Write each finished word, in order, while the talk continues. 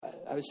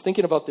I was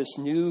thinking about this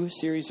new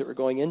series that we're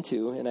going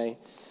into, and I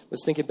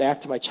was thinking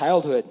back to my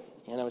childhood,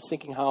 and I was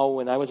thinking how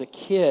when I was a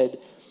kid,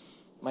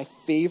 my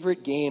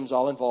favorite games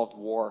all involved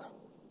war.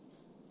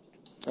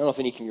 I don't know if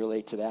any can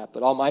relate to that,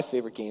 but all my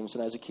favorite games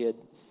when I was a kid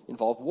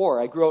involved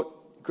war. I grew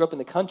up in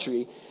the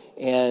country,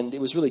 and it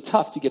was really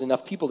tough to get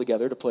enough people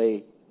together to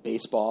play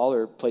baseball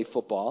or play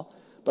football,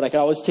 but I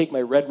could always take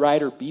my Red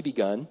Ryder BB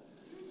gun,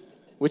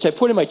 which I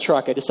put in my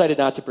truck. I decided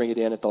not to bring it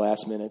in at the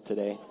last minute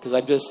today, because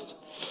I just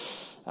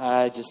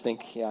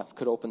think,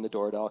 could open the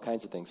door to all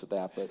kinds of things with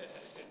that.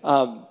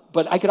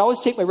 But I could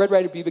always take my Red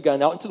Ryder BB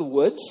gun out into the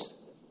woods,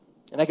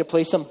 and I could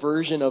play some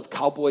version of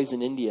Cowboys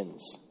and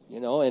Indians,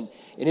 and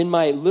in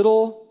my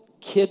little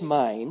kid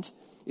mind,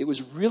 it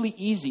was really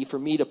easy for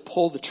me to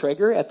pull the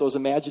trigger at those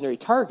imaginary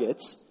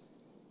targets,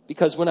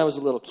 because when I was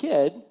a little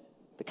kid,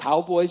 the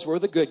Cowboys were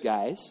the good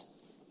guys,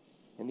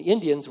 and the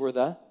Indians were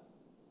the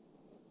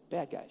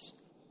bad guys.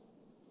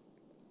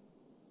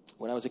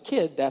 When I was a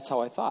kid, that's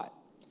how I thought.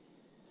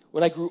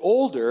 When I grew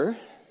older,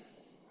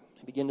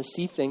 I began to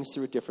see things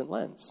through a different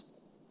lens.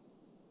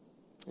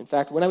 In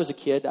fact, when I was a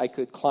kid, I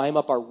could climb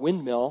up our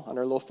windmill on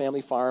our little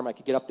family farm. I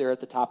could get up there at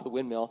the top of the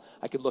windmill.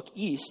 I could look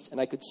east,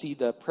 and I could see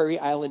the Prairie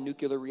Island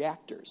nuclear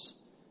reactors.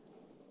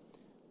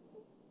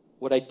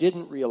 What I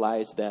didn't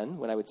realize then,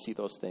 when I would see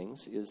those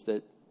things, is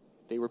that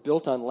they were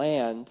built on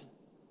land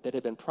that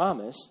had been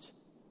promised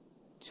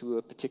to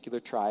a particular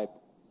tribe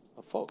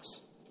of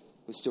folks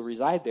who still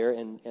reside there,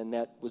 and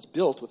that was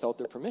built without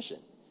their permission.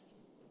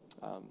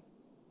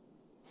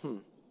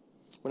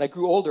 When I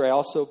grew older, I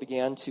also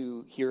began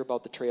to hear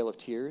about the Trail of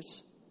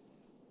Tears.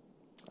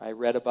 I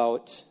read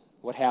about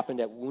what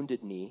happened at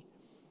Wounded Knee.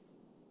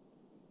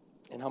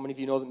 And how many of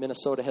you know that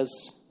Minnesota has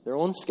their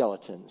own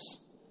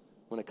skeletons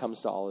when it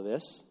comes to all of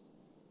this?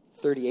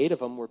 38 of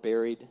them were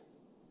buried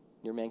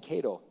near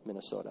Mankato,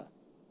 Minnesota.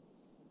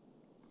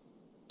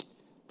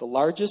 The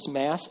largest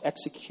mass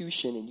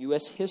execution in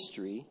U.S.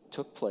 history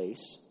took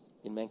place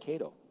in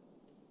Mankato.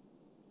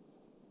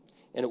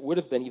 And it would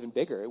have been even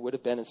bigger. It would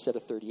have been, instead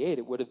of 38,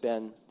 it would have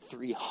been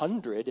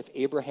 300 if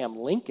Abraham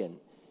Lincoln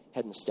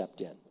hadn't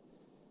stepped in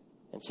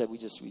and said, we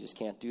just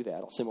can't do that.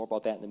 I'll say more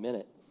about that in a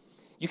minute.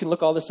 You can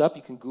look all this up.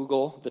 You can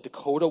Google the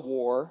Dakota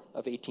War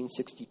of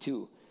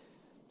 1862.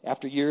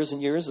 After years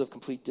and years of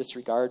complete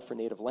disregard for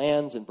native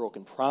lands and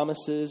broken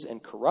promises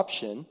and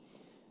corruption,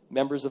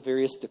 members of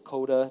various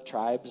Dakota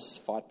tribes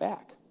fought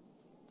back.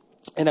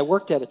 And I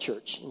worked at a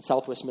church in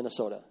southwest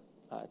Minnesota,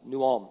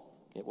 New Ulm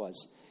it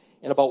was.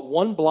 And about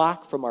one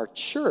block from our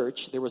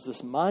church, there was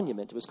this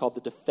monument. It was called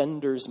the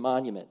Defenders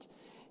Monument.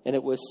 And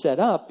it was set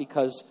up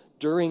because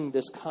during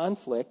this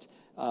conflict,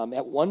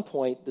 at one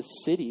point,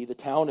 the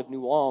town of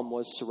New Ulm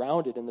was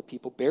surrounded, and the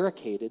people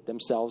barricaded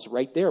themselves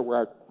right there,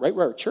 where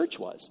our church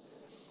was.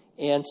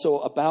 And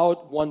so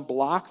about one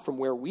block from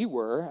where we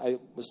were, I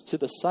was to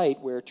the site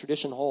where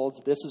tradition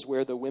holds this is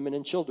where the women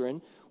and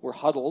children were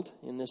huddled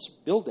in this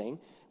building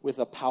with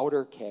a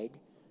powder keg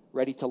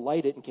ready to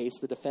light it in case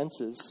the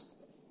defenses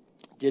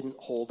didn't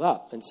hold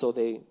up. And so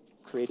they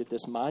created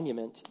this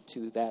monument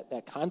to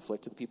that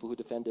conflict, to the people who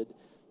defended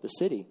the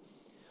city.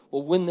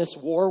 Well, when this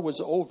war was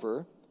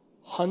over,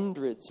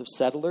 hundreds of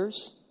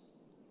settlers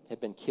had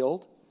been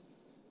killed.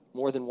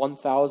 More than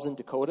 1,000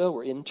 Dakota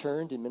were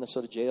interned in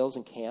Minnesota jails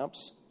and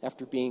camps.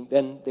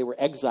 Then they were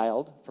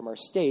exiled from our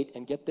state.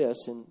 And get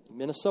this, in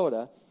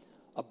Minnesota,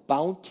 a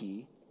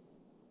bounty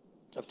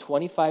of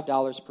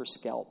 $25 per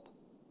scalp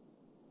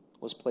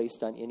was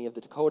placed on any of the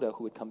Dakota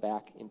who would come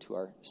back into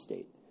our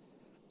state.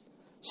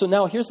 So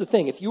now here's the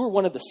thing. If you were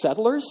one of the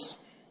settlers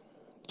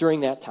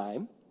during that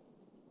time,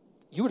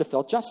 you would have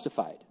felt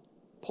justified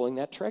pulling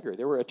that trigger.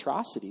 There were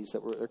atrocities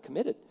that were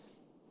committed.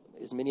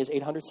 As many as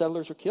 800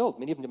 settlers were killed,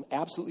 many of them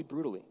absolutely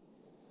brutally.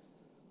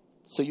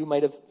 So you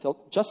might have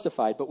felt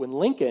justified. But when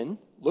Lincoln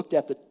looked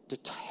at the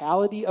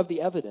totality of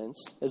the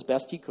evidence as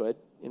best he could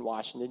in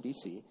Washington,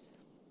 D.C.,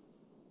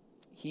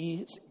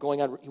 he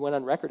went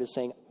on record as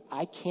saying,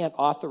 I can't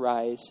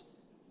authorize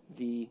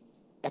the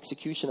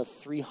execution of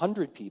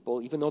 300 people,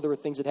 even though there were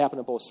things that happened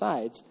on both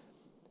sides,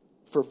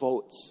 for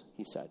votes,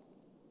 he said.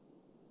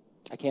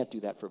 I can't do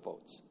that for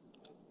votes.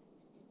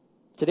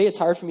 Today, it's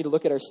hard for me to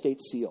look at our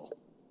state seal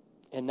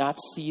and not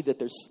see that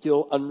there's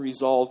still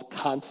unresolved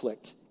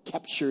conflict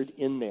captured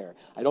in there.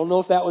 I don't know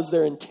if that was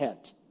their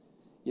intent.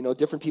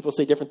 Different people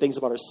say different things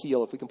about our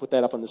seal, if we can put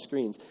that up on the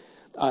screens.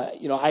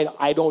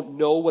 I don't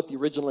know what the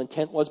original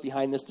intent was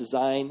behind this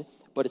design,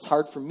 but it's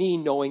hard for me,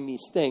 knowing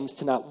these things,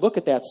 to not look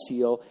at that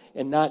seal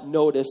and not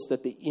notice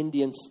that the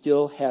Indian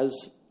still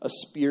has a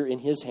spear in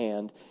his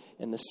hand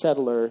and the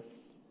settler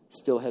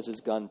still has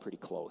his gun pretty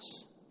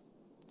close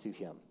to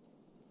him.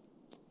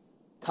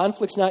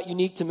 Conflict's not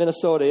unique to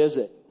Minnesota, is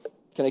it?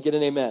 Can I get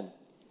an amen?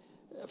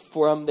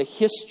 From the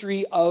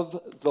history of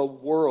the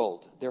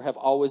world, there have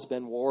always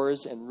been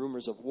wars and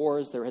rumors of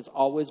wars. There has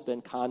always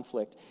been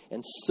conflict,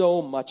 and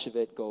so much of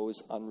it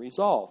goes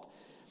unresolved.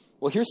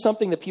 Well, here's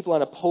something that people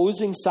on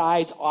opposing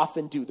sides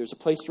often do. There's a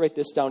place to write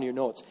this down in your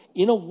notes.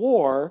 In a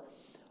war,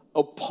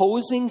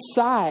 opposing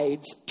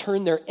sides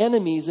turn their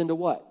enemies into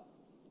what?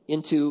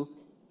 Into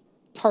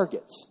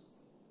targets.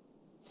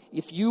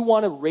 If you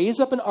want to raise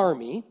up an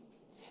army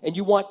and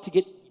you want to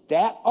get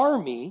that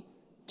army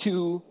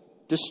to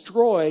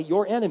destroy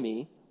your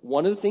enemy,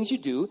 one of the things you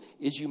do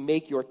is you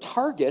make your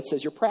targets,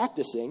 as you're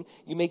practicing,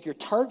 you make your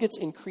targets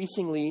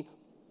increasingly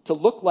to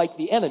look like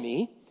the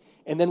enemy.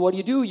 And then what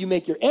do? You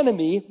make your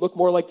enemy look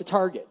more like the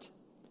target.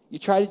 You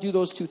try to do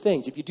those two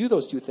things. If you do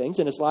those two things,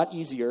 then it's a lot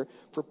easier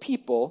for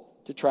people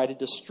to try to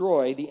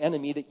destroy the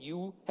enemy that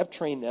you have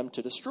trained them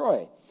to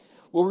destroy.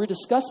 Well, we're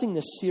discussing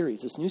this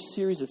new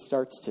series that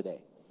starts today.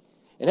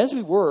 And as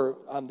we were,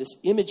 this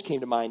image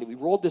came to mind, and we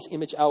rolled this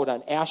image out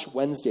on Ash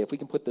Wednesday, if we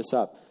can put this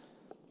up.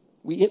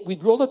 We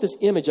rolled out this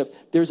image of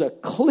there's a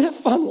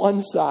cliff on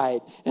one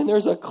side, and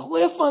there's a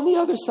cliff on the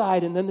other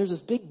side, and then there's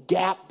this big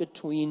gap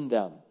between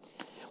them.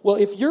 Well,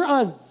 if you're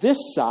on this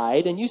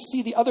side, and you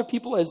see the other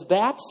people as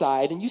that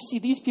side, and you see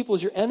these people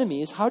as your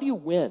enemies, how do you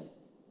win?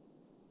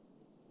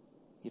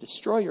 You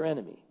destroy your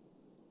enemy,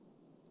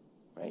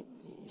 right?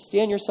 You stay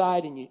on your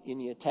side, and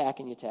you attack,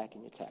 and you attack,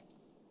 and you attack.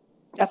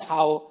 That's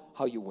how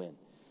you win.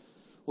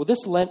 Well,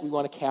 this Lent, we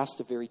want to cast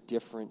a very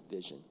different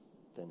vision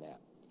than that.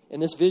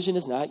 And this vision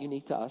is not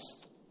unique to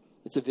us.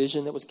 It's a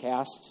vision that was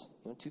cast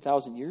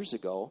 2,000 years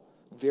ago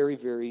very,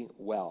 very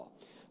well.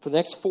 For the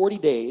next 40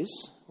 days,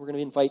 we're going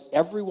to invite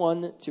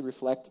everyone to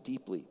reflect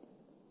deeply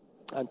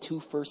on 2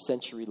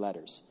 first-century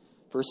letters,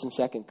 1st and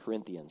 2nd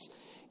Corinthians.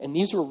 And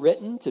these were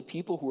written to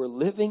people who are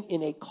living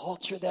in a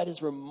culture that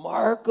is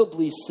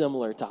remarkably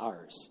similar to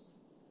ours.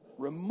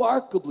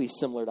 Remarkably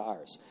similar to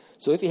ours.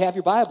 So if you have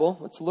your Bible,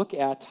 let's look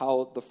at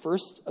how the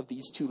first of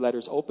these 2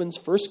 letters opens.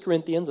 1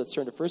 Corinthians, let's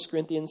turn to 1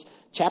 Corinthians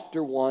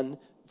chapter 1,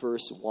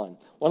 verse 1. I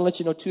want to let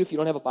you know, too, if you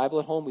don't have a Bible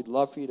at home, we'd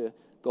love for you to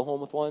go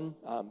home with one.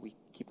 We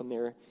keep them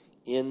there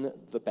in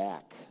the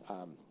back.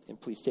 And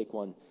please take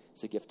one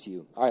as a gift to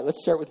you. All right,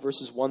 let's start with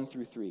verses 1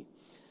 through 3.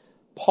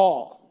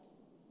 Paul,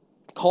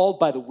 called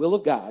by the will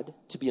of God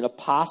to be an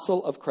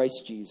apostle of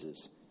Christ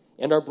Jesus,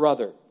 and our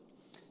brother,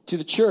 to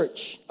the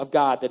church of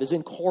God that is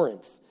in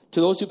Corinth, to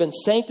those who've been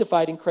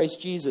sanctified in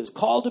Christ Jesus,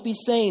 called to be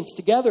saints,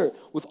 together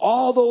with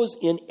all those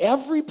in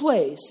every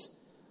place,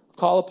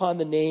 call upon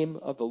the name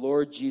of the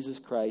Lord Jesus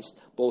Christ,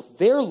 both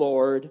their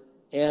Lord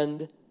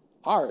and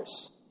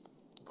ours.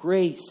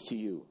 Grace to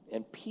you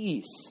and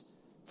peace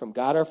from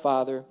God our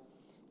Father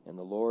and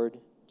the Lord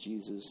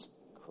Jesus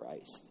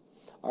Christ.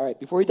 All right,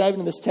 before we dive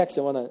into this text,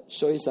 I want to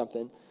show you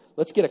something.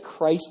 Let's get a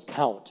Christ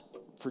count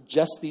for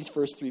just these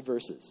first 3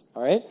 verses.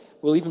 All right?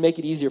 We'll even make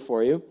it easier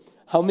for you.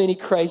 How many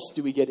Christs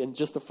do we get in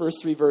just the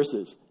first 3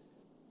 verses?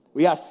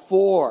 We got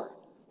 4.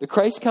 The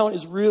Christ count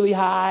is really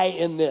high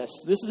in this.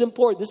 This is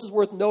important. This is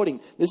worth noting.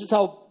 This is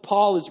how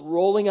Paul is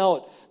rolling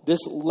out this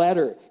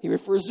letter. He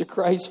refers to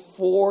Christ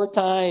 4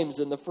 times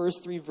in the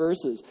first 3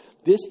 verses.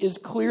 This is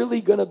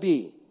clearly going to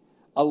be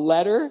a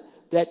letter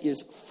that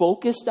is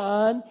focused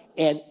on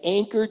and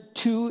anchored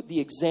to the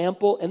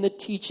example and the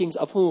teachings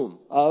of whom?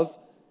 Of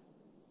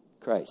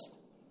Christ.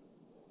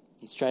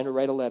 He's trying to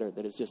write a letter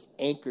that is just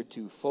anchored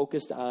to,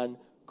 focused on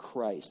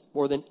Christ.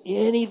 More than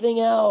anything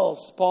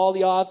else, Paul,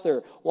 the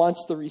author,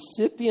 wants the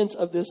recipients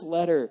of this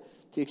letter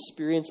to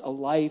experience a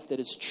life that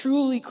is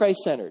truly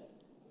Christ-centered.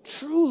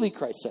 Truly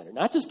Christ-centered.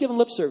 Not just giving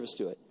lip service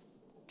to it.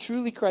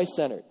 Truly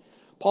Christ-centered.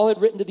 Paul had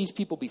written to these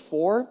people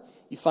before.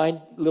 You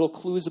find little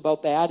clues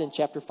about that. In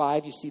chapter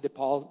 5, you see that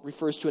Paul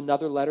refers to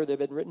another letter that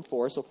had been written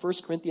for. So 1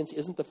 Corinthians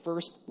isn't the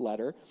first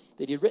letter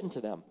that he had written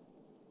to them.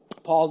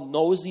 Paul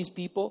knows these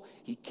people.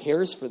 He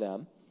cares for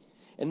them.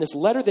 And this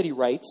letter that he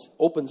writes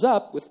opens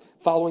up with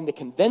following the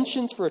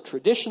conventions for a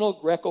traditional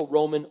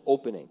Greco-Roman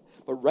opening.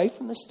 But right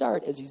from the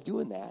start, as he's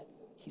doing that,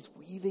 he's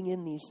weaving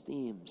in these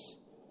themes.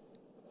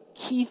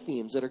 Key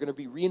themes that are going to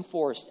be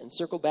reinforced and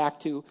circled back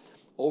to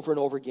over and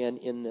over again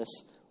in this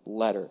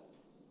letter.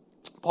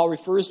 Paul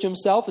refers to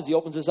himself, as he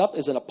opens this up,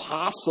 as an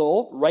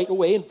apostle right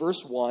away in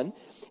verse 1.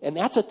 And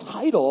that's a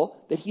title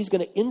that he's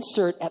going to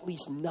insert at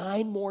least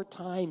 9 more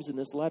times in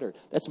this letter.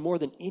 That's more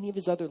than any of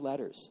his other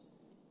letters.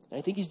 And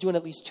I think he's doing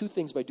at least 2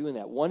 things by doing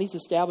that. One, he's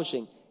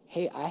establishing,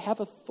 hey, I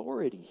have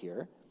authority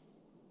here.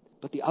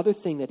 But the other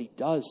thing that he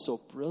does so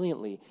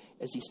brilliantly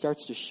is he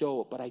starts to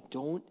show, but I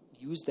don't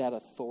use that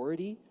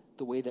authority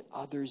the way that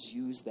others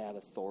use that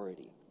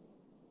authority.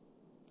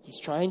 He's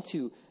trying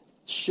to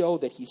show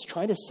that he's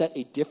trying to set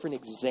a different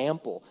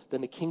example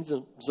than the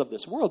kingdoms of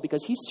this world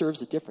because he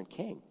serves a different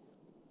king.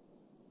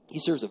 He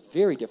serves a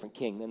very different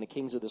king than the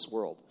kings of this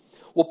world.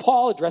 Well,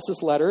 Paul addressed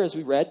this letter, as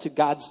we read, to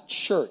God's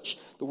church.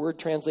 The word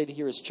translated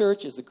here as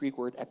church is the Greek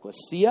word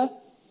ekklesia.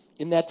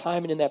 In that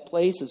time and in that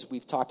place, as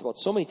we've talked about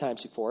so many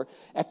times before,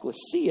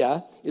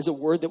 ekklesia is a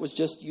word that was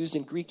just used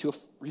in Greek to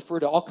refer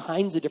to all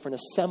kinds of different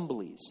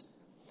assemblies.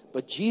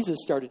 But Jesus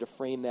started to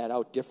frame that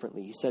out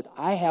differently. He said,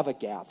 I have a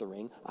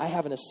gathering, I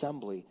have an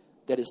assembly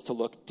that is to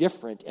look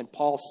different. And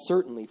Paul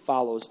certainly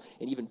follows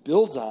and even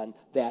builds on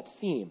that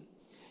theme.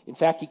 In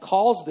fact, he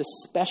calls this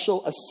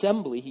special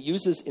assembly, he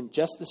uses in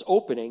just this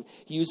opening,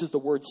 he uses the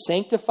word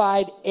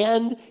sanctified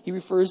and he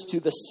refers to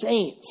the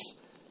saints.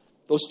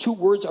 Those 2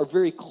 words are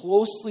very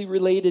closely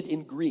related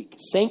in Greek.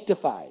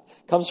 Sanctified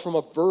comes from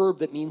a verb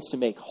that means to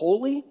make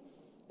holy,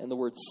 And the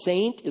word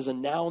saint is a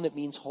noun that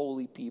means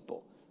holy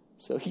people.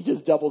 So he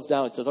just doubles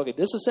down and says, okay,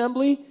 this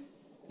assembly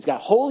has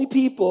got holy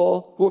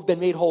people who have been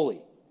made holy.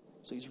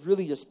 So he's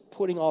really just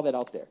putting all that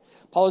out there.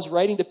 Paul is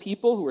writing to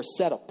people who are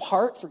set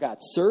apart for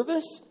God's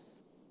service.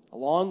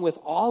 Along with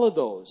all of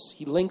those,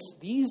 he links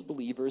these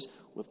believers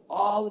with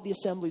all of the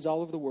assemblies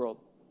all over the world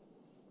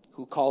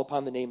who call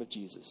upon the name of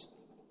Jesus.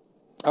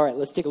 All right,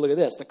 let's take a look at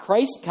this. The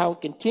Christ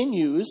count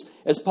continues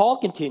as Paul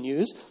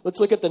continues. Let's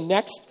look at the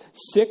next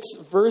 6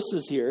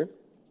 verses here.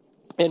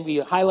 And we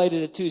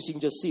highlighted it too, so you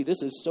can just see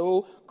this is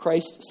so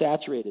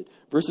Christ-saturated.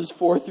 Verses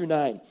 4 through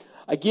 9.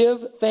 I give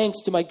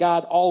thanks to my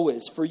God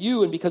always for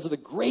you and because of the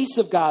grace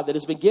of God that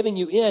has been given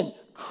you in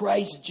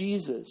Christ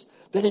Jesus,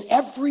 that in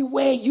every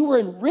way you were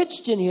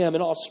enriched in him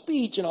in all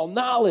speech and all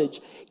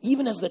knowledge,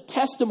 even as the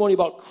testimony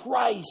about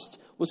Christ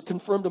was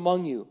confirmed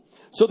among you,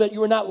 so that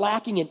you are not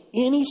lacking in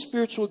any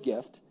spiritual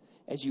gift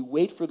as you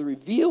wait for the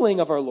revealing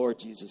of our Lord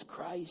Jesus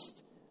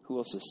Christ, who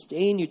will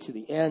sustain you to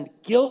the end,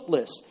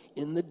 guiltless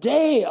in the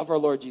day of our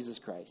Lord Jesus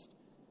Christ.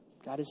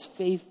 God is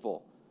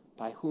faithful,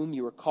 by whom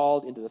you were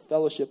called into the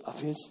fellowship of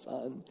his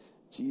Son,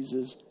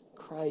 Jesus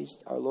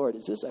Christ our Lord.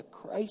 Is this a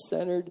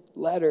Christ-centered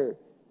letter?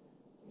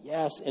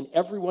 Yes, and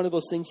every one of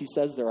those things he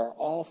says there are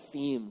all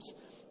themes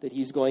that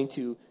he's going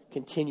to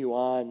continue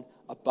on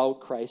about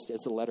Christ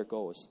as the letter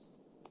goes.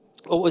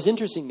 What was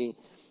interesting to me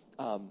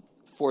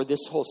for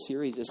this whole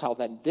series is how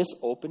that this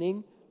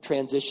opening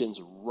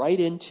transitions right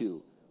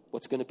into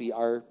what's going to be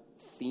our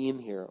theme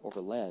here over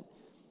Lent.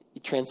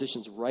 It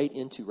transitions right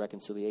into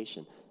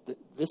reconciliation.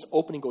 This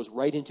opening goes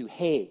right into,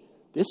 hey,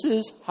 this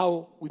is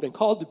how we've been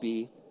called to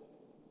be,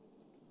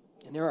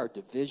 and there are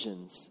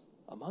divisions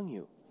among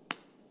you.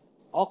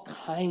 All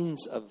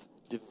kinds of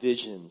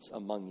divisions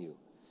among you.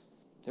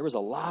 There was a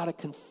lot of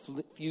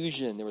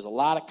confusion. There was a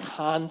lot of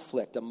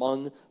conflict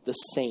among the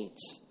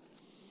saints.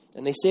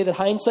 And they say that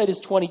hindsight is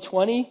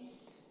 20/20.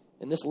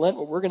 And this Lent,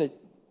 what we're going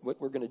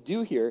to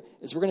do here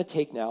is we're going to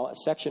take now a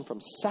section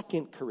from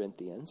 2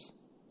 Corinthians,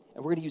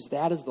 and we're going to use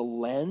that as the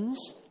lens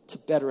to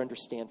better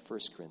understand 1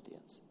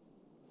 Corinthians.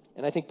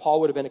 And I think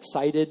Paul would have been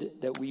excited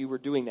that we were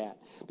doing that,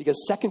 because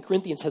 2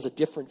 Corinthians has a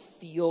different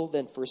feel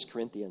than 1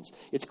 Corinthians.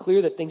 It's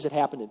clear that things had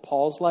happened in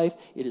Paul's life.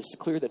 It is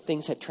clear that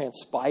things had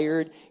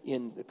transpired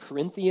in the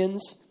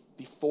Corinthians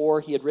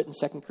before he had written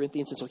 2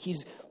 Corinthians. And so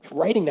he's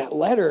writing that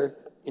letter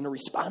in a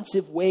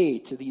responsive way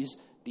to these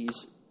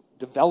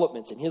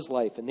developments in his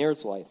life and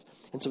theirs life.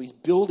 And so he's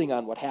building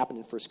on what happened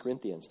in 1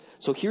 Corinthians.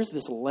 So here's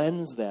this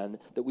lens then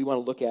that we want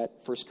to look at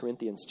 1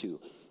 Corinthians 2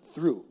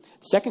 through.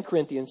 2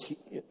 Corinthians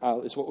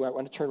is what I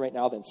want to turn right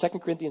now then. 2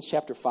 Corinthians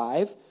chapter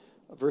 5,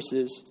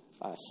 verses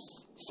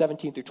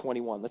 17 through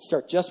 21. Let's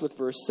start just with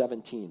verse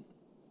 17.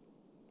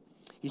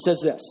 He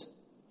says this,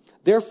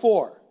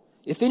 therefore,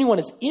 if anyone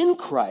is in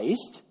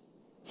Christ,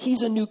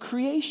 he's a new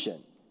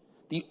creation.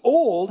 The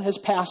old has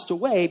passed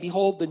away.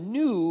 Behold, the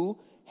new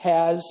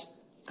has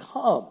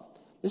come.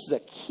 This is a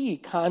key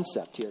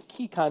concept here,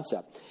 key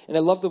concept. And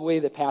I love the way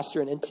that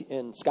pastor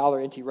and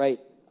scholar N.T. Wright,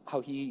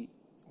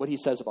 what he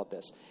says about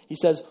this. He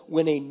says,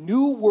 when a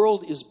new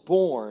world is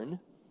born,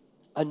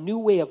 a new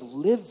way of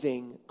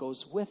living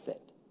goes with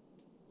it.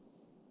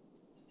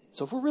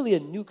 So if we're really a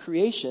new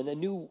creation, a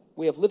new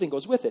way of living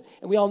goes with it.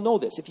 And we all know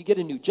this. If you get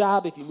a new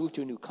job, if you move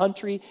to a new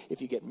country,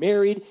 if you get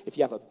married, if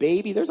you have a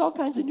baby, there's all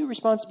kinds of new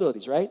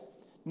responsibilities, right?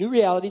 New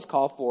realities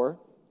call for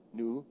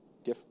new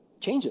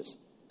changes,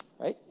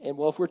 right? And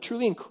well, if we're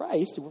truly in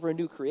Christ, if we're a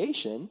new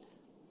creation,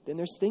 then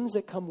there's things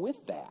that come with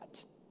that.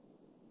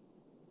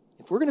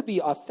 If we're going to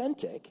be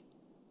authentic,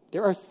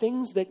 there are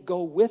things that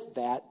go with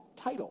that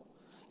title.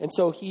 And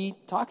so he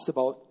talks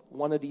about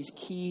one of these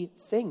key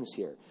things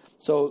here.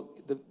 So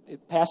the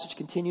passage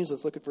continues.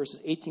 Let's look at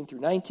verses 18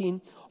 through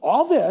 19.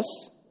 All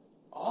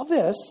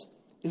this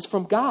is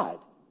from God,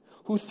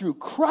 who through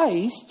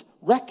Christ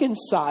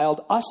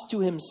reconciled us to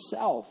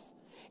himself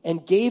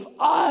and gave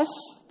us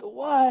the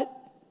what?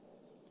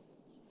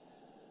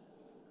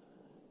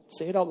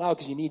 Say it out loud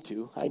because you need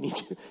to. I need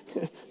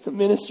to. The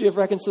ministry of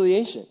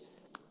reconciliation.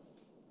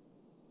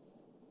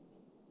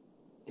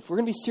 If we're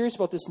going to be serious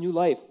about this new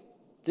life,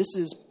 this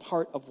is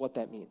part of what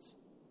that means.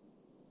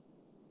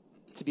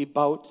 To be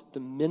about the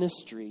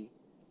ministry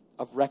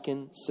of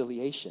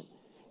reconciliation.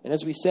 And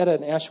as we said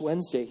on Ash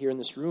Wednesday here in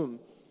this room,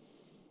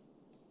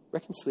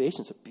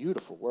 reconciliation is a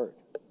beautiful word.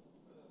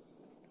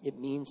 It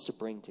means to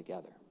bring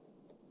together.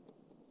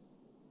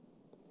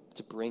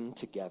 To bring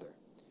together.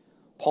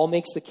 Paul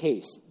makes the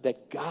case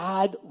that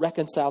God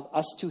reconciled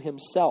us to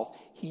himself.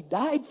 He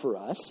died for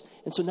us,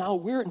 and so now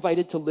we're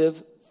invited to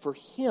live for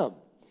him.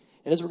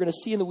 And as we're going to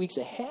see in the weeks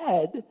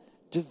ahead,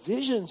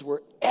 divisions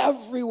were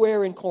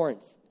everywhere in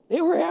Corinth. They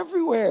were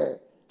everywhere,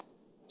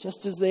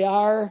 just as they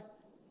are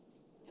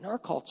in our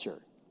culture.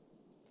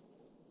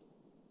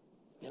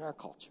 In our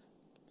culture.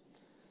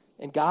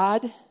 And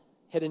God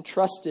had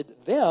entrusted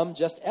them,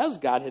 just as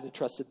God had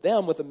entrusted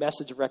them with a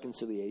message of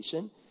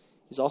reconciliation.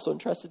 He's also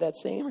entrusted that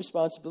same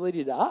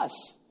responsibility to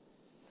us.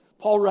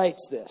 Paul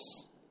writes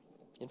this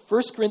in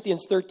 1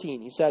 Corinthians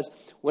 13. He says,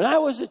 when I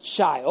was a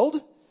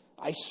child,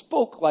 I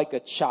spoke like a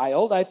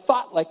child. I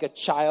thought like a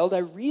child. I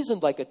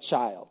reasoned like a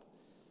child.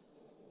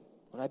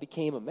 When I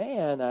became a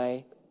man,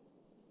 I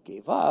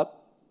gave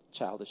up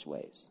childish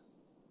ways.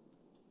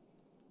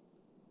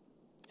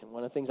 And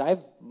one of the things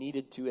I've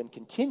needed to and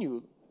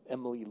continue,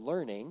 Emily,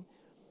 learning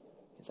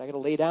is I got to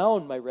lay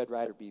down my Red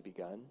Ryder BB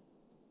gun,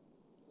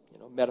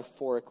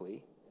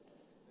 metaphorically,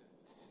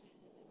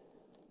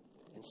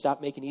 and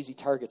stop making easy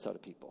targets out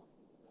of people.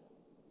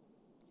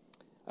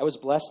 I was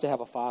blessed to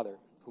have a father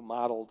who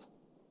modeled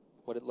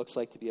what it looks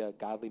like to be a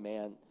godly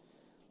man.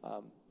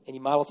 And he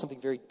modeled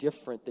something very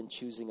different than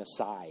choosing a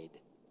side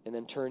and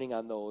then turning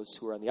on those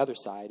who are on the other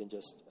side and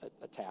just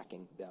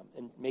attacking them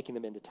and making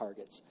them into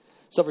targets.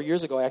 Several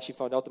years ago, I actually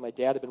found out that my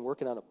dad had been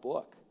working on a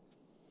book.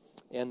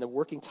 And the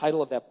working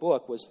title of that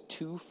book was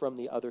Two from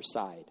the Other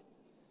Side.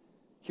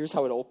 Here's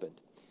how it opened.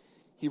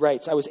 He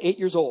writes, I was 8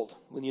 years old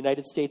when the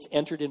United States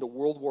entered into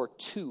World War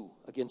II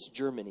against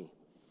Germany.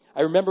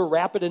 I remember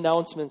rapid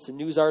announcements and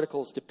news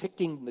articles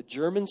depicting the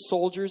German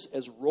soldiers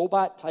as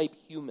robot-type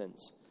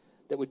humans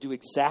that would do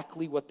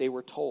exactly what they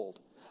were told.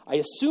 I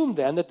assumed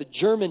then that the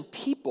German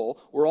people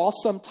were all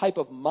some type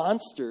of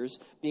monsters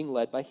being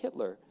led by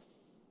Hitler.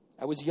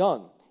 I was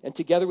young, and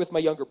together with my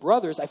younger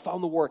brothers, I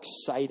found the war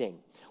exciting.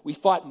 We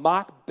fought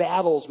mock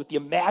battles with the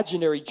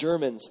imaginary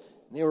Germans,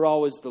 and they were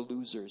always the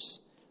losers.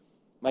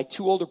 My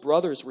two older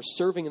brothers were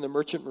serving in the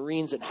Merchant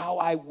Marines, and how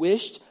I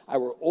wished I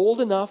were old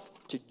enough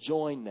to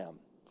join them.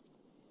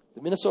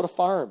 The Minnesota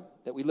farm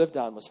that we lived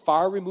on was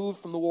far removed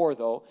from the war,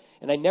 though,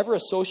 and I never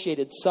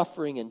associated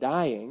suffering and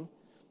dying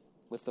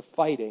with the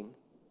fighting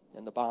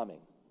and the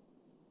bombing.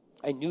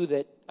 I knew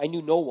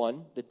no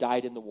one that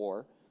died in the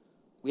war.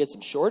 We had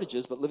some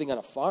shortages, but living on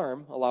a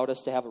farm allowed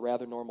us to have a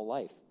rather normal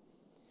life.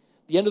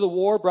 The end of the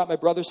war brought my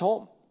brothers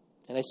home,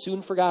 and I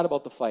soon forgot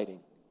about the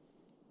fighting.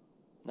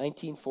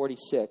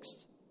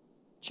 1946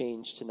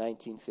 changed to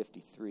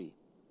 1953,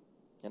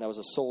 and I was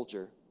a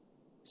soldier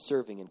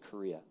serving in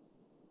Korea.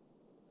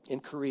 In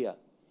Korea,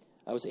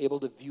 I was able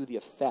to view the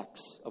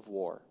effects of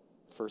war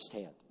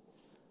firsthand.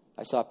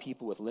 I saw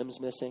people with limbs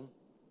missing,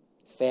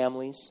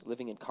 families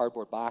living in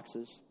cardboard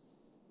boxes,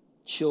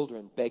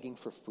 children begging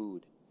for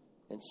food,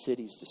 and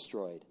cities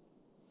destroyed.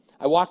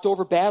 I walked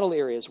over battle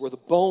areas where the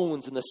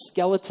bones and the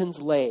skeletons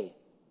lay,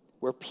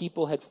 where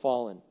people had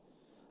fallen.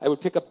 I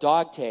would pick up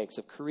dog tags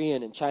of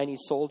Korean and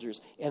Chinese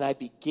soldiers, and I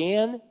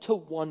began to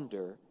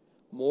wonder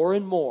more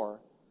and more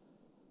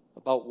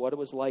about what it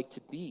was like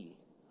to be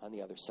on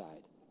the other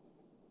side.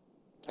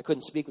 I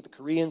couldn't speak with the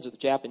Koreans or the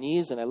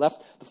Japanese, and I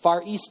left the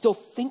Far East still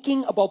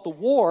thinking about the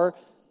war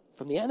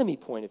from the enemy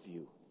point of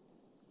view.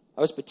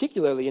 I was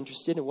particularly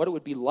interested in what it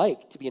would be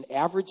like to be an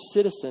average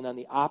citizen on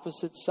the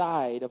opposite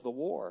side of the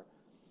war.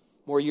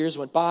 More years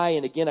went by,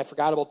 and again I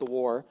forgot about the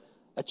war.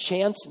 A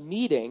chance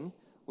meeting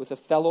with a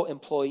fellow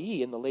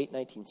employee in the late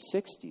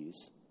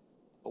 1960s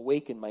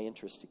awakened my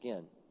interest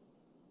again.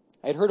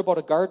 I had heard about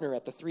a gardener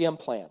at the 3M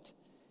plant,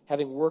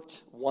 having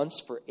worked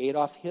once for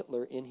Adolf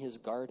Hitler in his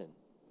garden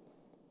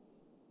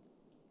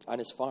on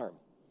his farm.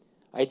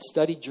 I had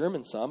studied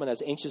German some, and I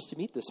was anxious to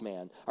meet this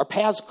man. Our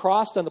paths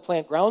crossed on the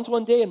plant grounds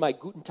one day, and my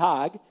Guten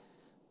Tag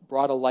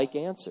brought a like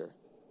answer.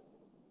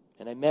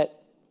 And I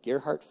met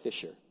Gerhard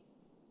Fischer,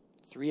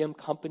 3M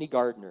company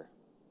gardener,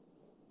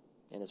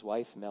 and his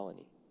wife,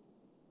 Melanie.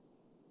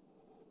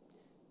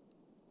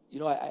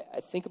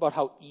 I think about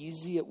how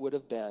easy it would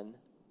have been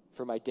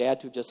for my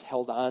dad to have just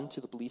held on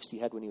to the beliefs he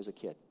had when he was a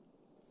kid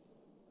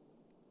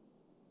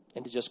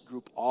and to just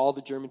group all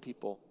the German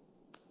people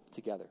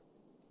together.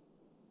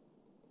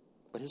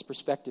 But his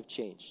perspective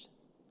changed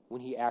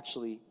when he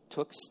actually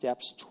took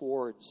steps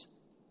towards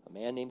a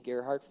man named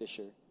Gerhard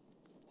Fischer,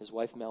 his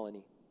wife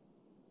Melanie,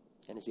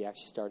 and as he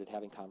actually started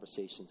having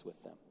conversations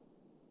with them.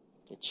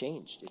 It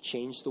changed. It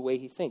changed the way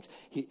he thinks.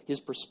 His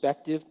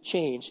perspective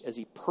changed as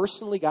he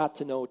personally got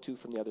to know Two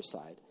from the Other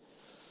Side.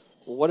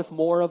 Well, what if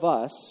more of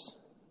us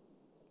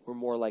were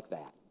more like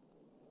that?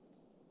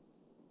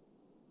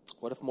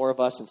 What if more of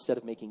us, instead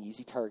of making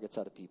easy targets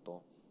out of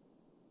people,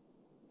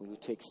 we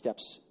would take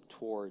steps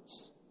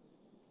towards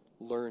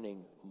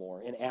learning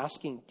more and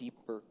asking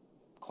deeper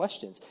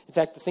questions? In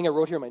fact, the thing I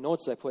wrote here in my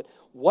notes is I put,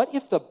 what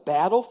if the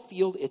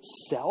battlefield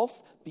itself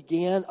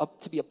began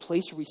up to be a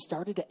place where we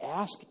started to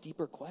ask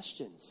deeper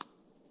questions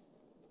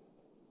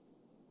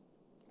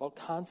about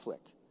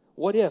conflict?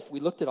 What if we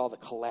looked at all the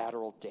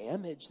collateral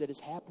damage that is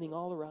happening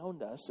all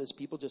around us as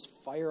people just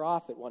fire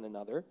off at one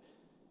another?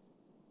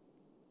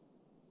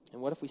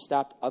 And what if we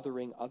stopped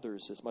othering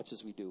others as much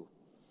as we do?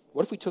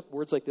 What if we took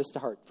words like this to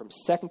heart from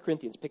 2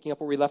 Corinthians, picking up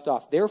where we left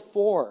off?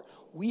 Therefore,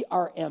 we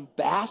are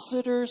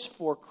ambassadors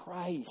for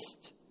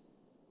Christ.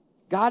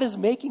 God is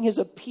making his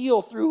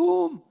appeal through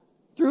whom?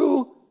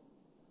 Through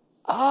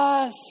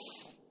us.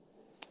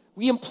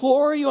 We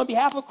implore you on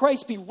behalf of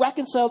Christ, be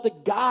reconciled to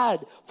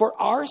God. For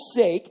our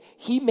sake,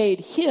 he made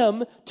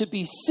him to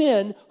be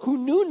sin who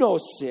knew no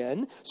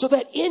sin, so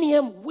that in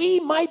him we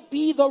might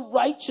be the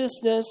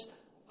righteousness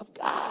of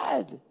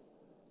God.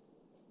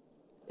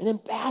 An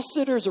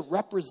ambassador is a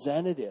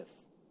representative.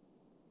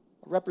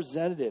 A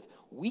representative.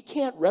 We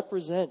can't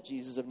represent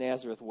Jesus of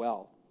Nazareth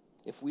well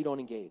if we don't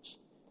engage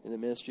in the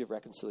ministry of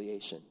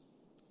reconciliation.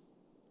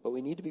 But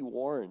we need to be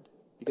warned,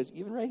 because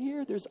even right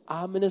here, there's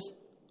ominous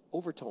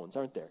overtones,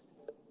 aren't there?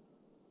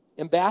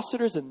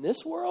 Ambassadors in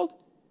this world,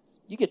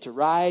 you get to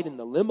ride in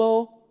the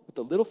limo with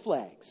the little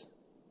flags.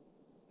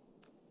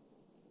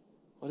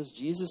 What does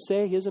Jesus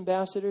say, his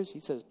ambassadors? He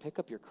says, pick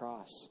up your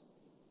cross.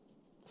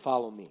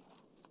 Follow me.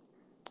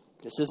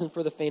 This isn't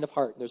for the faint of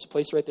heart. There's a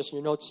place to write this in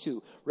your notes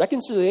too.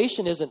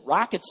 Reconciliation isn't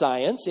rocket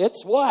science.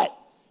 It's what?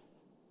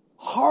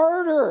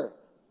 Harder.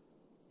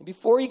 And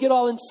before you get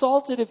all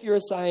insulted if you're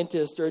a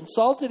scientist or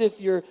insulted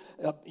if you're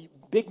a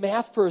big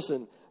math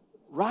person,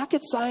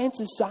 rocket science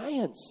is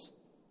science.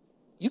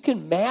 You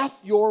can math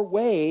your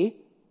way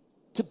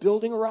to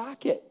building a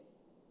rocket.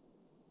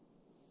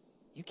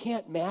 You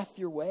can't math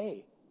your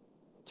way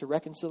to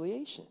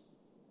reconciliation.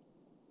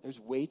 There's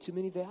way too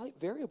many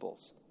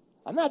variables.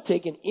 I'm not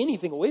taking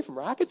anything away from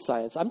rocket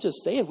science. I'm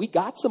just saying we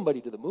got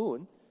somebody to the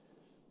moon.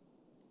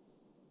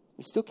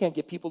 We still can't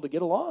get people to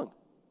get along.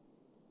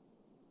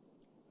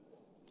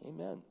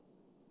 Amen.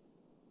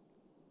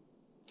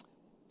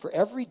 For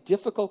every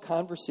difficult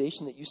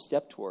conversation that you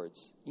step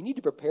towards, you need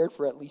to be prepared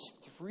for at least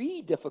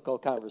 3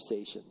 difficult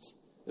conversations.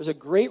 There's a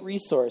great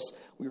resource.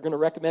 We're going to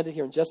recommend it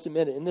here in just a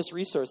minute. In this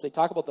resource, they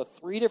talk about the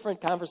 3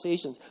 different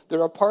conversations that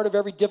are part of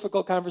every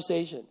difficult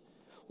conversation.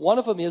 One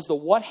of them is the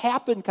what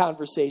happened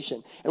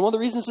conversation. And one of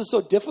the reasons it's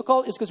so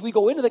difficult is because we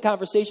go into the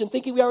conversation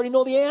thinking we already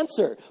know the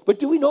answer. But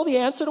do we know the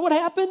answer to what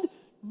happened?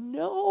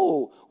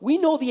 No. We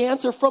know the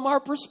answer from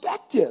our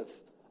perspective,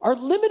 our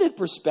limited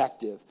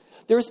perspective.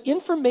 There's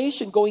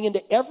information going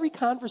into every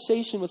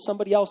conversation with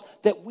somebody else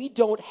that we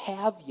don't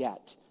have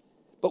yet.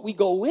 But we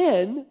go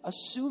in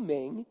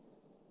assuming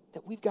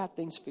that we've got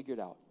things figured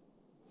out.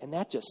 And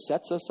that just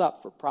sets us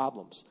up for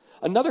problems.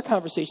 Another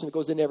conversation that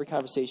goes into every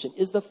conversation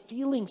is the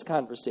feelings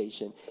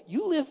conversation.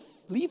 You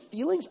leave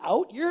feelings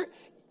out,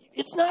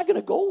 it's not going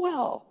to go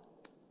well.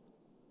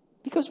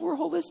 Because we're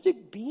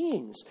holistic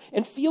beings.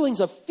 And feelings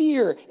of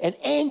fear and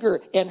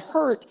anger and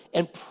hurt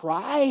and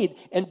pride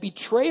and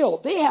betrayal,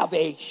 they have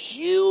a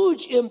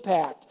huge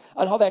impact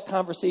on how that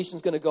conversation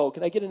is going to go.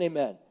 Can I get an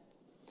amen?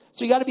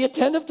 So you got to be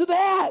attentive to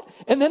that.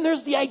 And then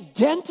there's the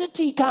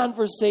identity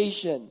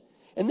conversation.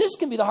 And this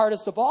can be the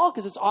hardest of all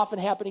because it's often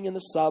happening in the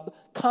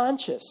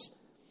subconscious.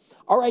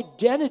 Our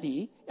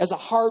identity as a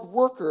hard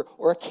worker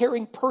or a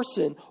caring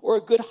person or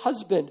a good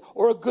husband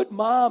or a good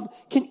mom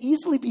can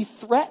easily be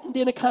threatened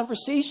in a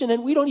conversation,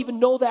 and we don't even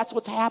know that's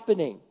what's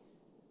happening.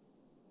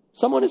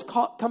 Someone is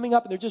coming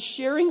up and they're just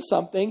sharing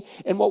something,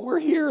 and what we're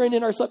hearing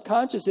in our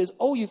subconscious is,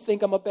 oh, you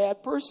think I'm a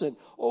bad person.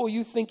 Oh,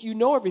 you think you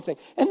know everything.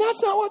 And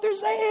that's not what they're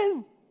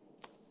saying.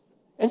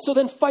 And so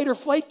then fight or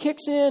flight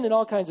kicks in and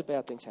all kinds of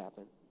bad things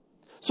happen.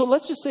 So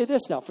let's just say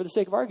this now, for the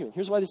sake of argument.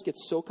 Here's why this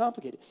gets so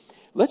complicated.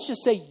 Let's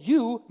just say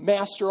you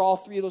master all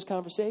 3 of those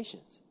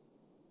conversations.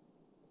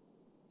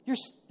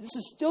 This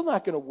is still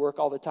not going to work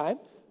all the time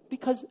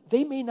because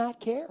they may not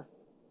care.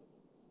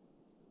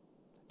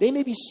 They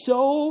may be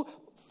so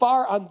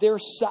far on their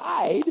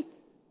side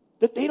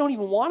that they don't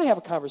even want to have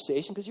a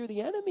conversation because you're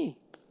the enemy.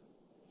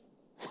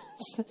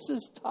 This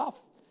is tough.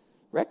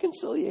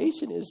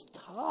 Reconciliation is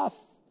tough.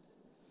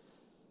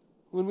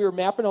 When we were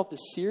mapping out the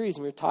series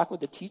and we were talking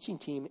with the teaching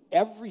team,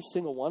 every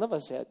single one of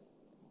us had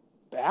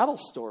battle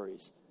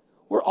stories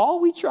where all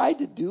we tried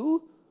to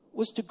do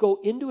was to go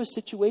into a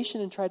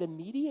situation and try to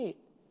mediate.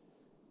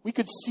 We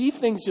could see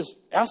things just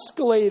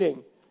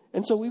escalating.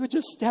 And so we would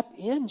just step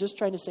in, just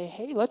trying to say,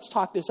 hey, let's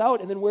talk this out.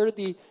 And then where did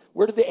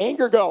the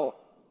anger go?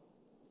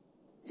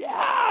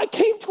 Yeah, it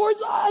came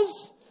towards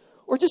us.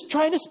 Or just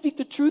trying to speak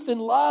the truth in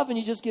love and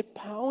you just get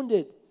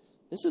pounded.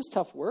 This is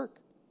tough work.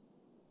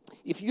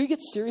 If you get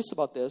serious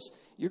about this,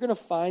 you're going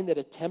to find that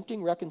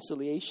attempting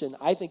reconciliation,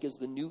 I think, is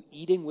the new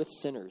eating with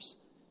sinners.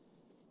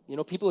 You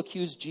know, people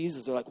accuse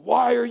Jesus. They're like,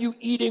 why are you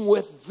eating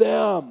with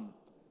them?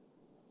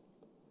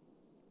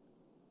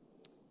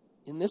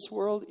 In this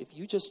world, if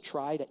you just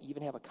try to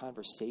even have a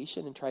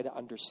conversation and try to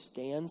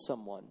understand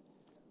someone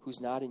who's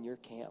not in your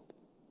camp,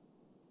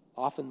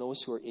 often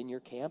those who are in your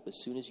camp,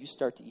 as soon as you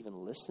start to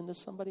even listen to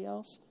somebody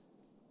else,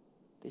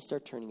 they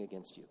start turning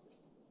against you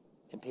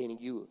and painting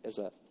you as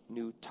a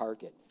new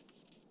target.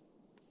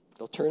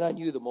 They'll turn on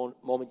you the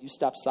moment you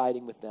stop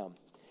siding with them.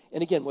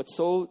 And again, what's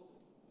so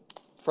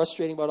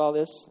frustrating about all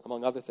this,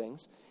 among other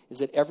things, is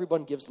that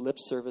everyone gives lip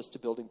service to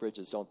building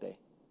bridges, don't they?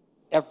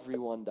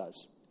 Everyone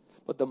does.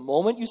 But the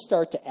moment you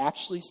start to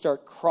actually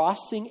start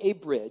crossing a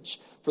bridge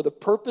for the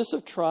purpose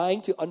of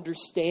trying to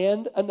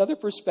understand another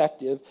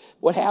perspective,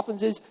 what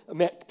happens is,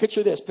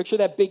 picture this, picture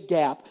that big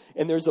gap,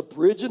 and there's a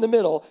bridge in the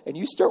middle, and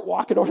you start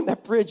walking over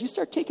that bridge, you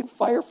start taking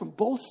fire from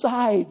both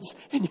sides,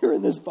 and you're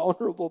in this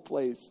vulnerable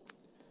place.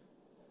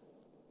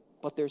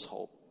 But there's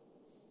hope.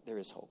 There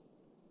is hope.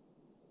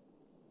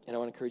 And I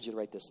want to encourage you to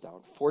write this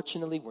down.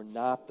 Fortunately, we're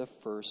not the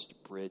first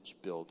bridge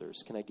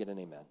builders. Can I get an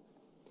amen?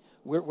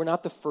 We're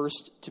not the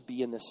first to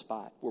be in this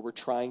spot where we're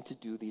trying to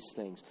do these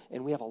things.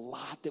 And we have a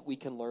lot that we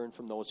can learn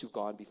from those who've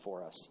gone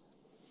before us.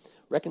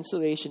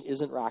 reconciliation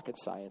isn't rocket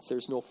science.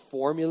 There's no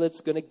formula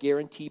that's going to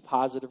guarantee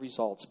positive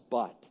results,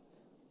 but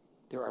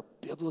there are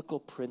biblical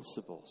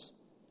principles,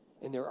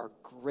 and there are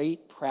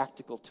great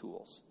practical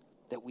tools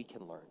that we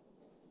can learn.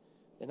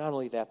 And not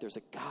only that, there's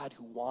a God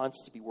who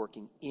wants to be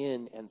working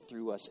in and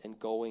through us and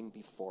going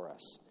before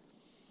us.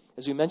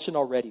 As we mentioned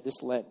already,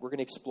 this Lent, we're going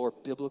to explore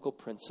biblical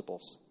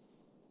principles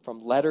from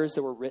letters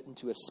that were written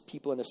to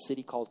people in a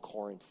city called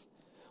Corinth.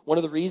 One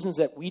of the reasons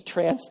that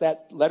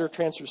that letter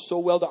transfers so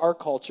well to our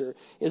culture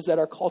is that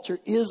our culture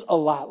is a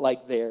lot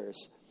like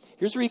theirs.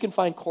 Here's where you can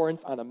find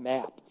Corinth on a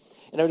map.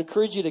 And I would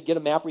encourage you to get a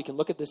map where you can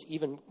look at this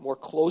even more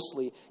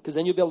closely, because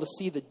then you'll be able to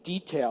see the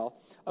detail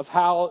of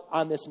how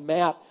on this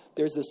map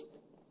there's this,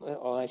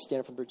 I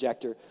stand from the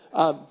projector.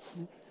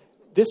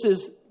 This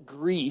is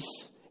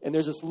Greece, and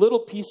there's this little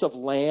piece of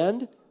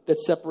land that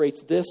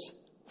separates this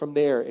from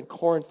there, and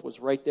Corinth was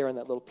right there on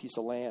that little piece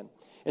of land.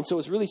 And so it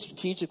was really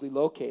strategically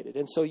located.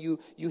 And so you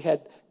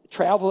had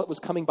travel that was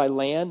coming by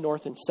land,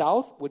 north and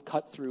south, would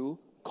cut through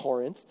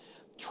Corinth.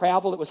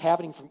 Travel that was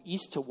happening from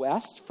east to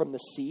west, from the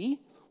sea,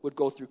 would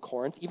go through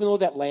Corinth. Even though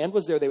that land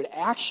was there, they would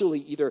actually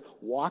either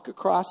walk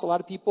across, a lot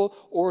of people,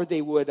 or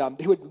they would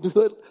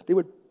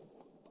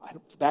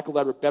back of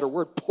a better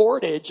word,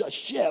 portage a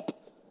ship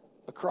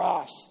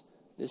across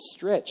this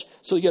stretch.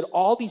 So you had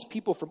all these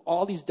people from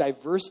all these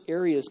diverse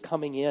areas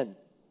coming in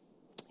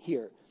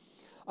here.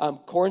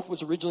 Corinth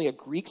was originally a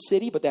Greek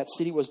city, but that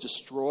city was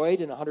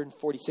destroyed in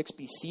 146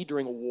 BC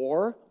during a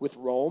war with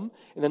Rome.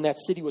 And then that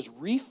city was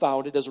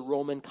refounded as a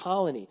Roman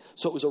colony.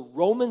 So it was a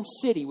Roman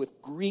city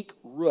with Greek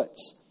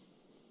roots.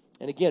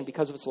 And again,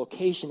 because of its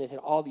location, it had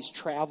all these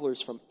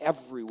travelers from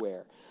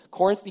everywhere.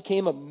 Corinth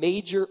became a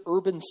major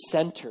urban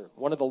center,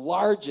 one of the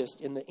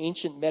largest in the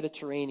ancient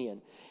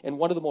Mediterranean, and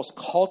one of the most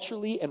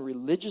culturally and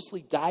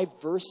religiously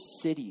diverse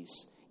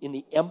cities in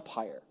the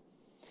empire.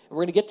 And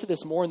we're going to get to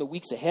this more in the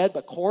weeks ahead,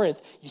 but Corinth,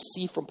 you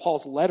see from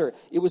Paul's letter,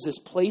 it was this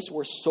place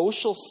where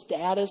social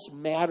status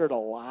mattered a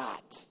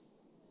lot.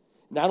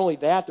 Not only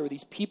that, there were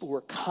these people who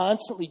were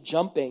constantly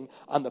jumping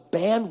on the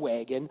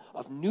bandwagon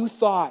of new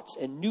thoughts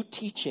and new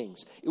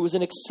teachings. It was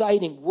an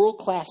exciting,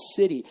 world-class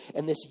city,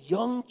 and this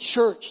young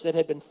church that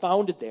had been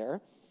founded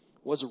there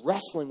was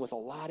wrestling with a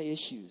lot of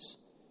issues.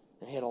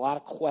 And they had a lot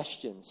of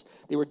questions.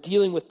 They were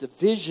dealing with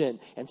division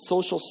and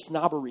social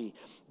snobbery.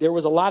 There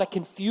was a lot of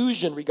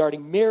confusion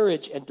regarding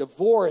marriage and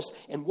divorce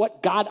and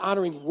what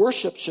God-honoring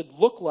worship should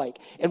look like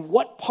and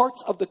what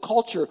parts of the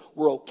culture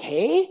were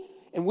okay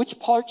and which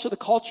parts of the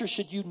culture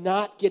should you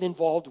not get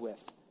involved with.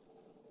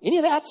 Any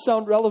of that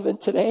sound relevant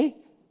today?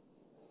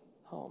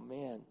 Oh,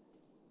 man.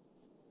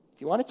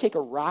 If you want to take a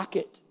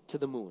rocket to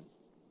the moon,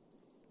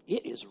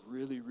 it is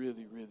really,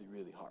 really, really,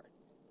 really hard.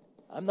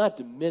 I'm not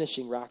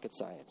diminishing rocket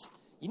science.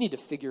 You need to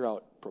figure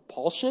out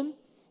propulsion,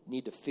 you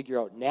need to figure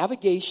out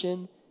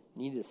navigation,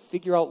 you need to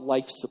figure out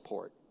life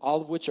support,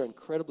 all of which are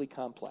incredibly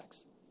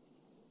complex.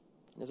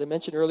 As I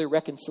mentioned earlier,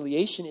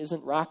 reconciliation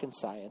isn't rocket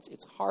science.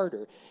 It's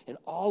harder, and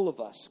all of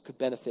us could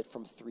benefit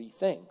from three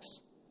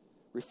things: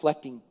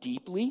 reflecting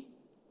deeply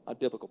on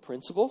biblical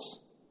principles,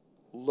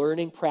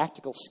 learning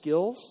practical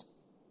skills,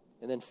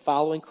 and then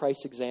following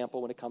Christ's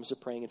example when it comes to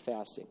praying and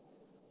fasting.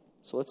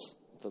 So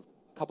the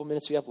couple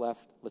minutes we have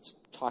left, let's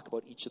talk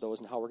about each of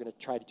those and how we're going to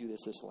try to do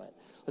this Lent.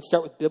 Let's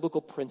start with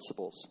biblical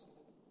principles.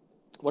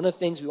 One of the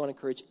things we want to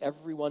encourage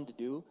everyone to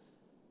do,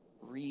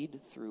 read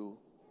through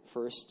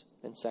 1st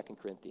and 2nd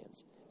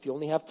Corinthians. If you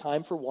only have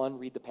time for one,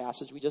 read the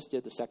passage we just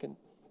did, the 2nd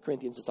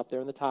Corinthians. It's up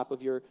there on the top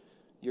of your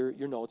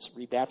notes.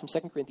 Read that from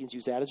 2nd Corinthians.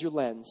 Use that as your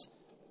lens.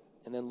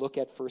 And then look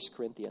at 1st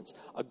Corinthians.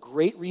 A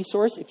great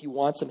resource, if you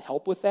want some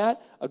help with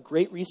that, a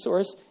great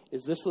resource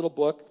is this little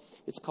book.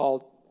 It's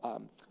called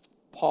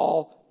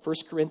Paul, 1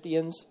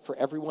 Corinthians for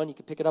Everyone. You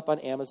can pick it up on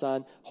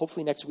Amazon.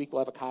 Hopefully next week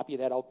we'll have a copy of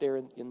that out there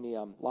in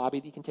the lobby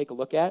that you can take a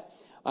look at.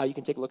 You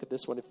can take a look at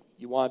this one if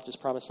you want. Just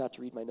promise not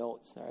to read my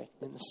notes, all right,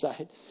 in the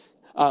side.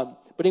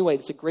 But anyway,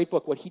 it's a great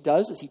book. What he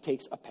does is he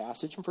takes a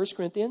passage from 1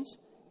 Corinthians,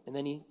 and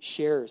then he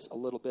shares a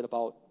little bit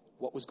about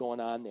what was going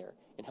on there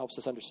and helps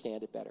us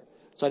understand it better.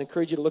 So I'd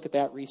encourage you to look at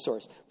that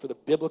resource for the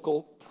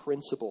biblical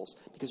principles,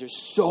 because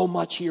there's so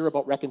much here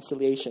about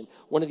reconciliation.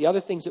 One of the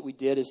other things that we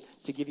did is,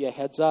 to give you a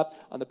heads up,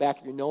 on the back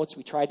of your notes,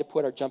 we tried to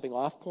put our jumping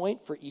off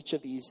point for each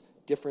of these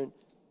different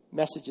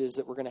messages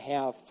that we're going to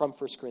have from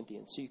 1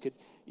 Corinthians. So you could,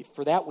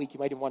 for that week, you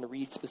might even want to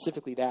read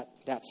specifically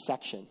that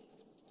section.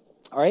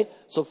 All right?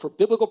 So for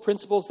biblical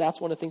principles, that's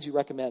one of the things we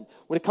recommend.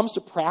 When it comes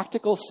to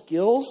practical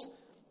skills,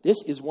 this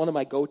is one of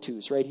my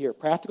go-tos right here.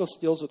 Practical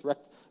skills with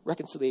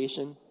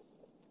reconciliation,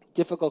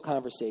 difficult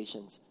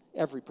conversations.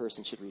 Every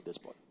person should read this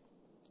book.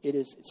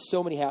 It's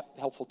so many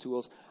helpful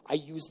tools. I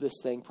use this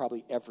thing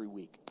probably every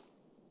week.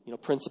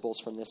 Principles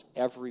from this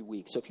every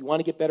week. So if you want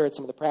to get better at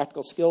some of the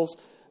practical skills,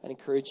 I'd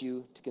encourage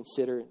you to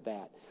consider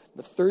that.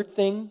 The third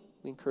thing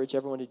we encourage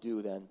everyone to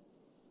do then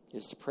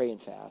is to pray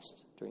and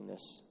fast during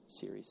this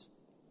series,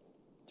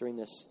 during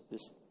this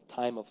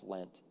time of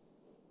Lent.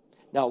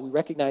 Now, we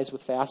recognize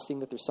with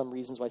fasting that there's some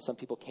reasons why some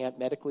people can't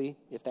medically.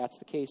 If that's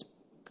the case,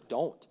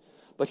 don't.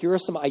 but here are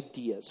some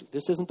ideas.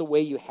 This isn't the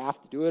way you have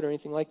to do it or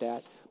anything like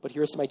that, but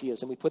here are some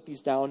ideas. And we put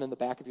these down in the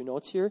back of your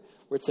notes here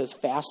where it says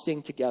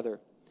fasting together.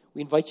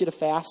 We invite you to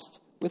fast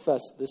with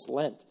us this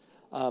Lent.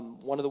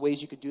 One of the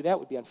ways you could do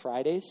that would be on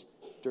Fridays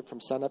from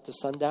sunup to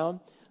sundown.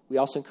 We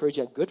also encourage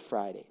you on Good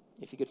Friday.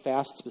 If you could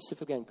fast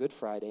specifically on Good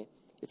Friday,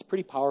 it's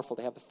pretty powerful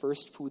to have the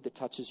first food that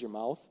touches your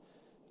mouth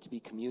to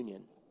be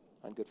communion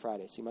on Good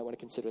Friday. So you might want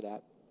to consider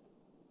that.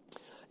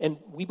 And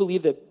we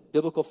believe that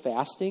biblical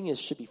fasting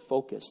should be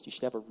focused. You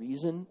should have a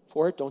reason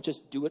for it. Don't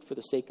just do it for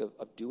the sake of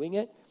doing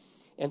it.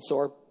 And so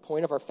our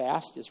point of our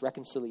fast is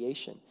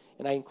reconciliation.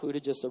 And I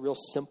included just a real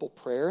simple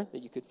prayer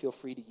that you could feel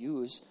free to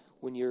use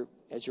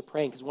as you're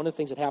praying. Because one of the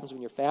things that happens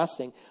when you're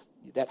fasting,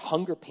 that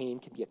hunger pain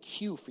can be a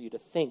cue for you to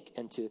think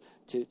and to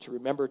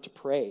remember to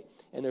pray.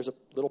 And there's a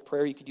little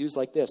prayer you could use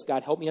like this: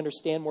 God, help me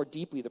understand more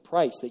deeply the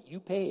price that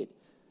you paid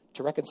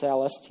to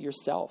reconcile us to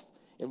yourself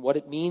and what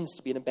it means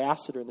to be an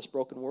ambassador in this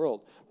broken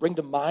world. Bring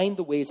to mind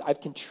the ways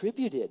I've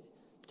contributed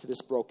to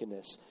this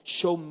brokenness.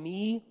 Show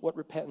me what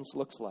repentance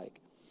looks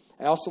like.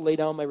 I also lay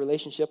down my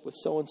relationship with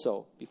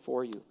so-and-so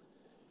before you.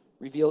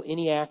 Reveal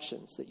any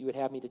actions that you would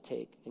have me to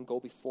take and go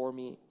before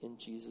me in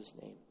Jesus'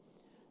 name.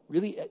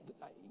 Really,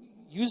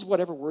 use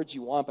whatever words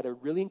you want, but I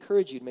really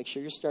encourage you to make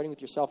sure you're starting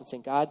with yourself and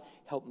saying, God,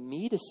 help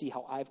me to see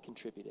how I've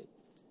contributed.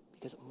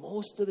 Because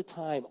most of the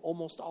time,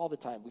 almost all the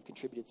time, we've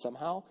contributed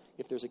somehow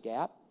if there's a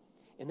gap.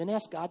 And then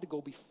ask God to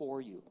go before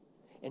you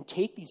and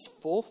take this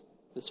full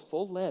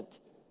Lent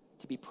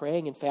to be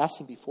praying and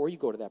fasting before you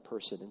go to that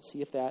person and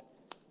see if that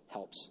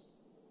helps.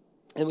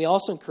 And we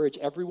also encourage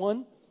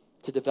everyone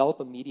to develop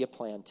a media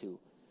plan too,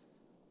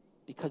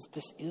 because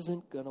this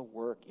isn't going to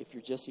work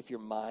if your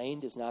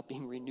mind is not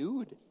being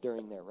renewed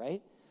during there,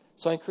 right?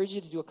 So I encourage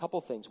you to do a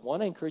couple things.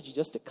 One, I encourage you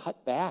just to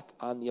cut back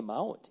on the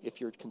amount if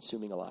you're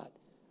consuming a lot.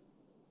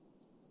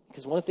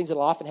 Because one of the things that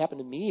will often happen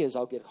to me is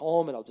I'll get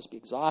home and I'll just be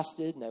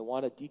exhausted and I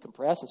want to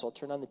decompress, and so I'll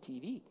turn on the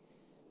TV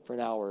for an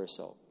hour or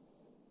so.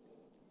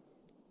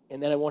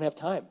 And then I won't have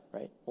time,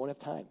 right? I won't have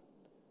time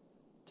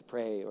to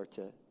pray or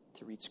to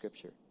read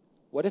Scripture.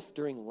 What if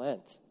during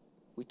Lent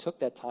we took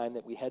that time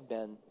that we had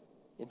been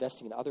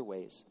investing in other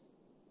ways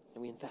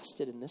and we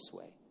invested in this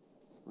way,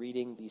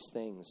 reading these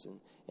things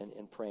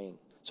and praying?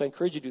 So I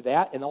encourage you to do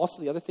that. And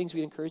also the other things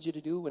we encourage you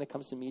to do when it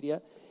comes to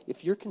media,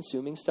 if you're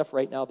consuming stuff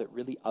right now that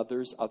really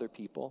others other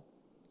people,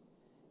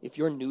 if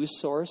your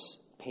news source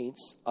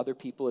paints other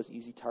people as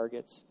easy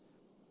targets,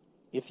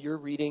 if you're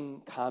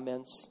reading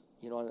comments,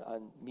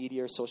 on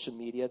media or social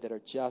media that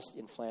are just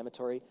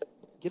inflammatory,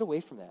 get away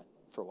from that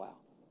for a while.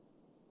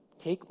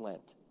 Take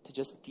Lent to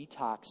just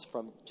detox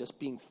from just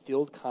being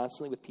filled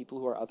constantly with people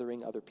who are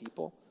othering other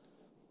people,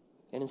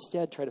 and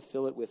instead try to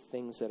fill it with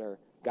things that are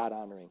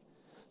God-honoring.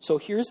 So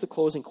here's the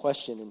closing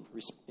question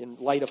in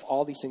light of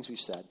all these things we've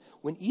said.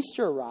 When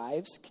Easter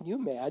arrives, can you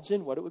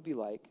imagine what it would be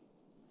like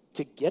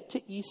to get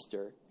to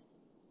Easter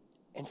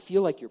and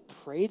feel like you're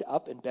prayed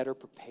up and better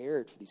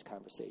prepared for these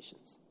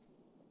conversations?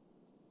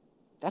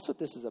 That's what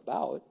this is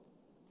about.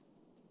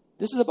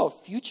 This is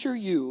about future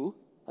you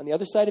on the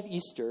other side of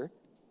Easter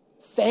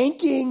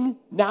thanking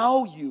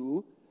now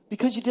you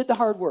because you did the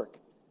hard work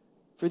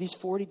for these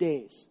 40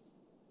 days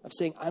of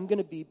saying, I'm going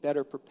to be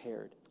better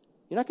prepared.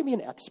 You're not going to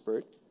be an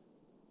expert,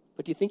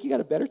 but do you think you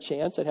got a better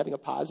chance at having a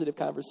positive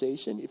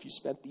conversation if you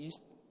spent these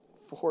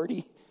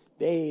 40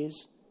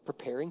 days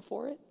preparing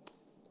for it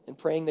and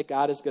praying that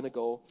God is going to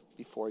go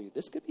before you?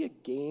 This could be a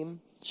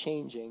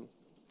game-changing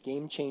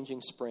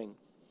spring.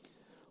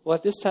 Well,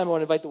 at this time, I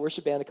want to invite the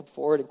worship band to come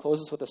forward and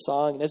close us with a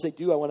song. And as they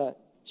do, I want to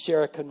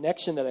share a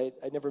connection that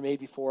I never made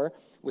before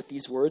with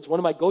these words. One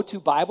of my go-to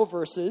Bible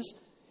verses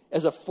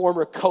as a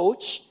former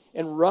coach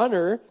and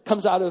runner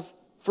comes out of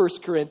 1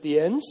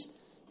 Corinthians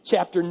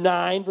chapter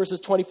 9, verses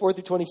 24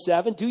 through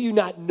 27. Do you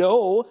not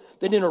know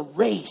that in a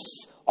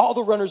race, all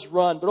the runners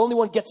run, but only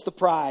one gets the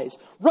prize?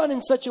 Run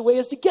in such a way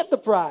as to get the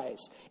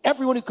prize.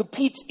 Everyone who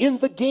competes in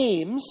the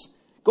games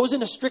goes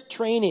into strict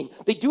training.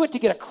 They do it to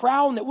get a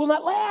crown that will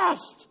not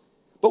last.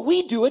 But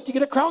we do it to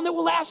get a crown that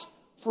will last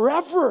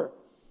forever.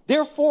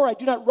 Therefore, I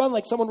do not run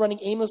like someone running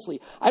aimlessly.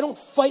 I don't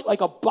fight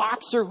like a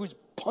boxer who's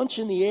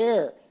punching the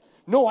air.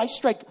 No, I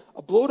strike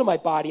a blow to my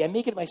body. I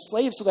make it my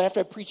slave so that after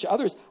I preach to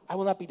others, I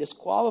will not be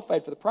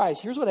disqualified for the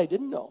prize. Here's what I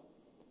didn't know.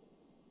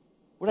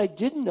 What I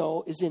didn't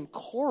know is in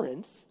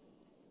Corinth,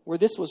 where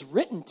this was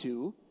written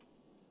to,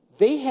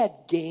 they had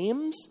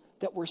games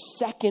that were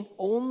second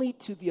only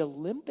to the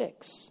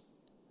Olympics.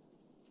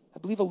 I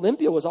believe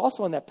Olympia was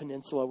also on that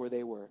peninsula where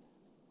they were.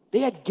 They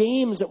had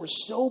games that were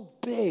so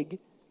big,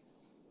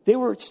 they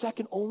were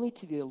second only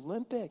to the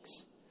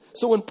Olympics.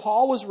 So when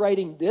Paul was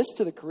writing this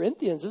to the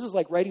Corinthians, this is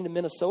like writing to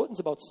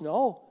Minnesotans about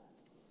snow.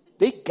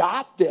 They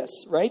got this,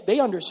 right? They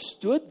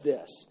understood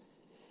this.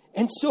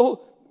 And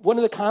so one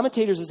of the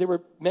commentators, as they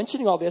were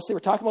mentioning all this, they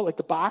were talking about like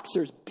the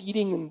boxers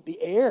beating in the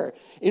air.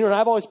 And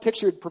I've always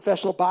pictured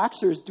professional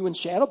boxers doing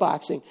shadow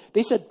boxing.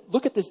 They said,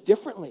 look at this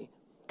differently.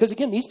 Because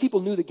again, these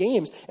people knew the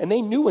games, and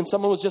they knew when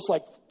someone was just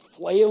like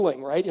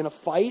flailing, right, in a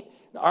fight,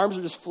 the arms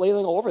are just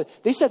flailing all over.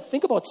 They said,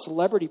 think about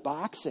celebrity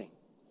boxing.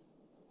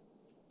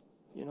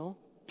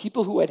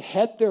 People who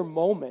had their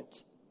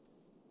moment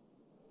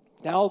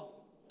now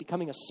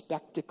becoming a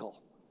spectacle,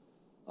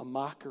 a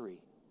mockery.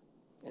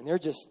 And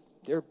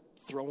they're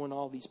throwing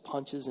all these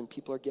punches and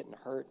people are getting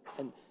hurt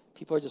and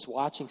people are just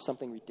watching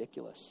something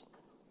ridiculous.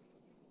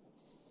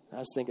 And I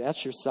was thinking, that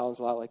sure sounds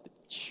a lot like the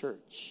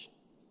church.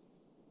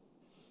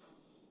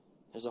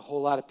 There's a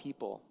whole lot of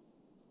people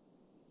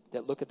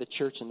that look at the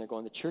church and they're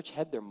going, the church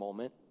had their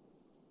moment.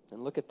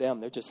 And look at them,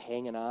 they're just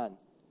hanging on.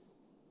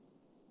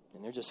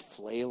 And they're just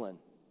flailing.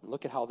 And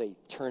look at how they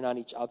turn on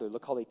each other.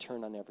 Look how they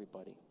turn on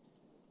everybody.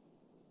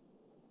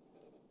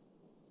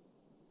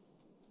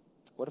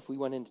 What if we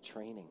went into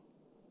training?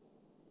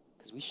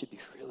 Because we should be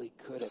really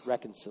good at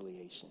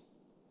reconciliation.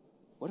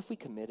 What if we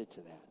committed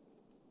to that?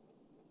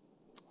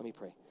 Let me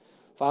pray.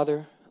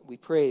 Father, we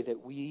pray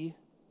that we,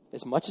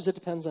 as much as it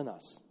depends on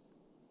us,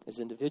 as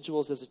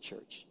individuals, as a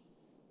church,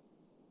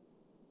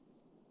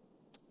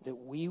 that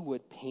we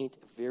would paint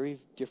a very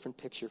different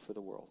picture for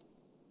the world.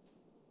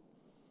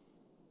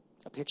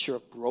 A picture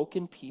of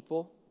broken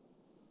people,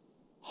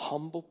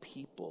 humble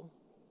people,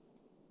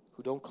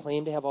 who don't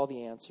claim to have all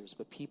the answers,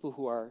 but people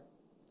who are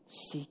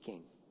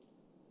seeking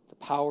the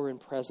power and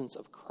presence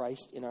of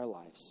Christ in our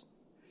lives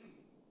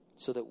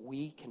so that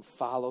we can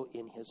follow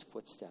in his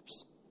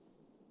footsteps.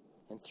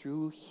 And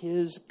through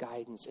his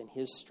guidance and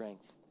his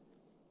strength,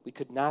 we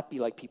could not be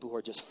like people who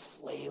are just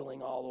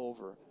flailing all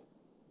over,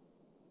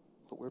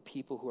 but we're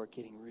people who are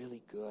getting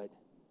really good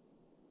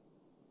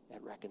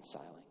at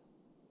reconciling.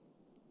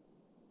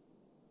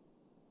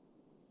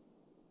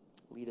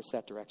 Lead us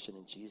that direction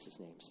in Jesus'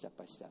 name, step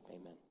by step.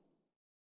 Amen.